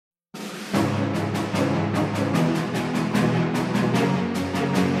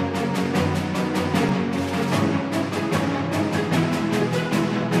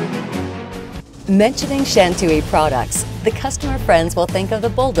Mentioning Shantui products, the customer friends will think of the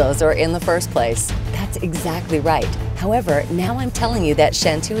bulldozer in the first place. That's exactly right. However, now I'm telling you that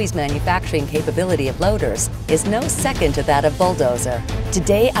Shantui's manufacturing capability of loaders is no second to that of bulldozer.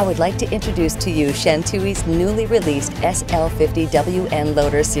 Today, I would like to introduce to you Shantui's newly released SL50WN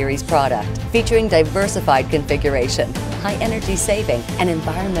Loader Series product, featuring diversified configuration, high energy saving and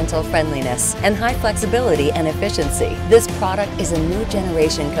environmental friendliness, and high flexibility and efficiency. This product is a new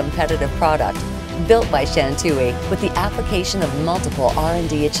generation competitive product built by Shantui with the application of multiple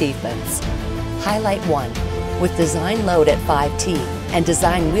R&D achievements. Highlight 1. With design load at 5T and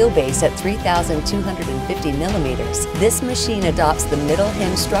design wheelbase at 3,250 millimeters, this machine adopts the middle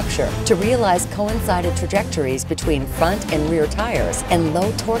hinge structure to realize coincided trajectories between front and rear tires and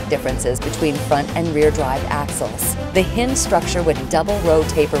low torque differences between front and rear drive axles. The hinge structure with double row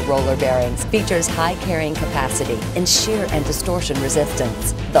taper roller bearings features high carrying capacity and shear and distortion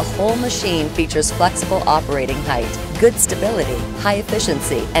resistance. The whole machine features flexible operating height, good stability, high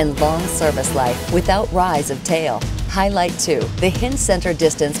efficiency, and long service life without rise of tail. Highlight 2. The hinge center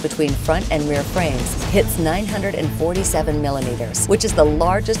distance between front and rear frames hits 947 millimeters, which is the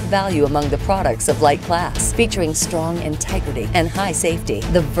largest value among the products of light class, featuring strong integrity and high safety.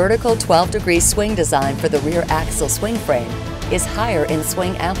 The vertical 12-degree swing design for the rear axle swing frame is higher in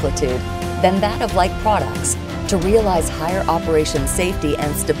swing amplitude than that of like products to realize higher operation safety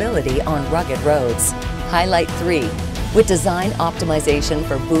and stability on rugged roads. Highlight 3. With design optimization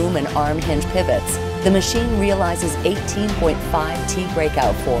for boom and arm hinge pivots, the machine realizes 18.5 T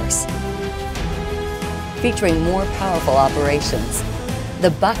breakout force, featuring more powerful operations. The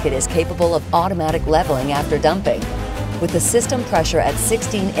bucket is capable of automatic leveling after dumping. With the system pressure at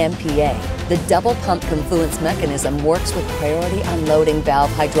 16 MPa, the double pump confluence mechanism works with priority unloading valve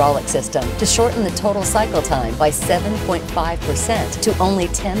hydraulic system to shorten the total cycle time by 7.5% to only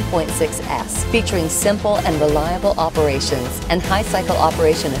 10.6 s, featuring simple and reliable operations and high cycle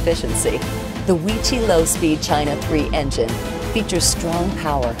operation efficiency. The Weiqi low-speed China 3 engine features strong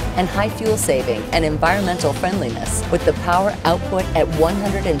power and high fuel saving and environmental friendliness with the power output at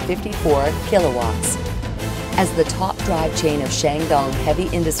 154 kilowatts. As the top drive chain of Shandong Heavy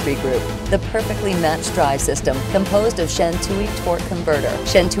Industry Group, the perfectly matched drive system composed of Shantui torque converter,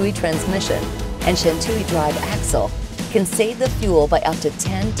 Shantui transmission, and Shantui drive axle can save the fuel by up to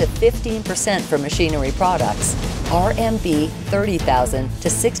 10 to 15% for machinery products. RMB 30,000 to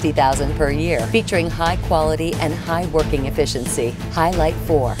 60,000 per year, featuring high quality and high working efficiency. Highlight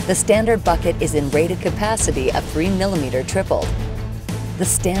 4. The standard bucket is in rated capacity of 3 mm tripled. The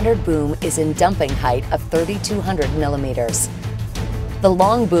standard boom is in dumping height of 3,200 millimeters. The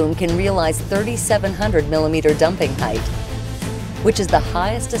long boom can realize 3,700 millimeter dumping height, which is the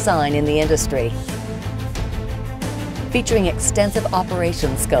highest design in the industry, featuring extensive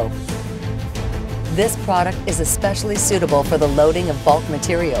operation scope. This product is especially suitable for the loading of bulk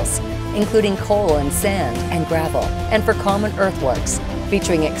materials, including coal and sand and gravel, and for common earthworks,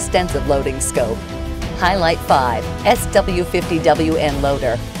 featuring extensive loading scope. Highlight 5. SL50WN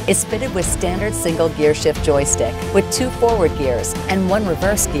Loader is fitted with standard single gear shift joystick with 2 forward gears and 1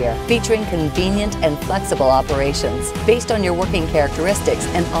 reverse gear, featuring convenient and flexible operations. Based on your working characteristics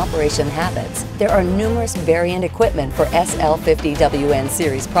and operation habits, there are numerous variant equipment for SL50WN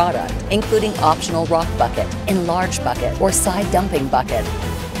series product, including optional rock bucket, enlarged bucket, or side dumping bucket,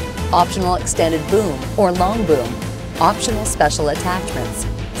 optional extended boom or long boom, optional special attachments,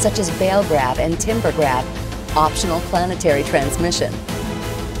 such as bale grab and timber grab, optional planetary transmission,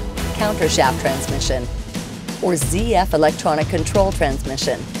 countershaft transmission, or ZF electronic control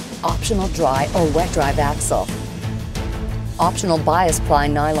transmission, optional dry or wet drive axle, optional bias ply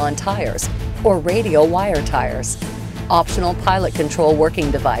nylon tires or radial wire tires, optional pilot control working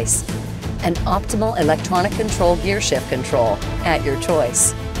device, and optimal electronic control gear shift control at your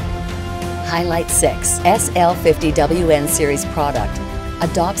choice. Highlight 6. SL50WN series product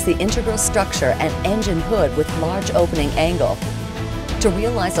adopts the integral structure and engine hood with large opening angle to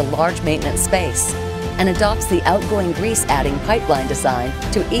realize a large maintenance space, and adopts the outgoing grease adding pipeline design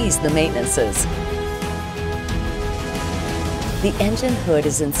to ease the maintenances. The engine hood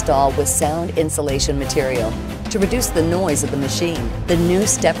is installed with sound insulation material to reduce the noise of the machine. The new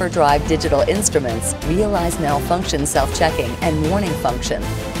stepper drive digital instruments realize malfunction self-checking and warning function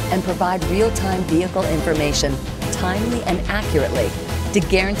and provide real-time vehicle information timely and accurately to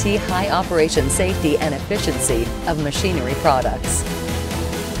guarantee high operation safety and efficiency of machinery products.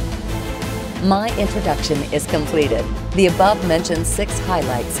 My introduction is completed. The above-mentioned 6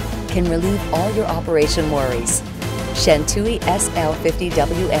 highlights can relieve all your operation worries. Shantui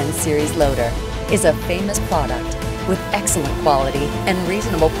SL50WN Series Loader is a famous product with excellent quality and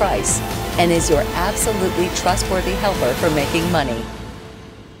reasonable price, and is your absolutely trustworthy helper for making money.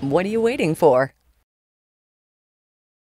 What are you waiting for?